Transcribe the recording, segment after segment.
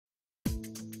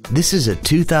This is a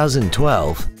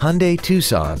 2012 Hyundai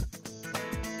Tucson.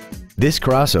 This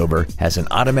crossover has an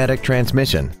automatic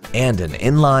transmission and an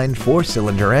inline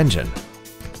 4-cylinder engine.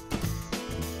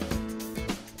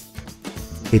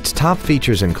 Its top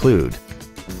features include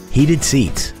heated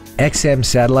seats, XM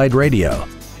satellite radio,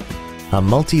 a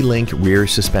multi-link rear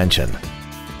suspension,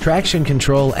 traction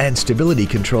control and stability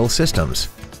control systems,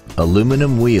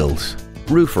 aluminum wheels,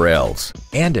 roof rails,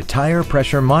 and a tire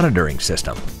pressure monitoring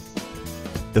system.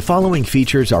 The following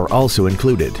features are also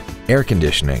included: air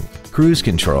conditioning, cruise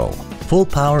control, full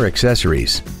power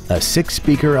accessories, a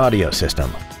 6-speaker audio system,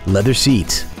 leather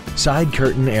seats, side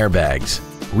curtain airbags,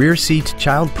 rear seat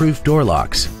child-proof door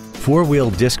locks, 4-wheel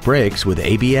disc brakes with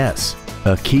ABS,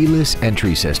 a keyless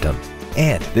entry system,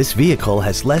 and this vehicle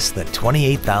has less than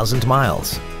 28,000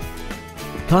 miles.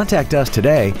 Contact us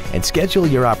today and schedule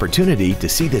your opportunity to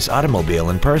see this automobile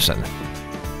in person.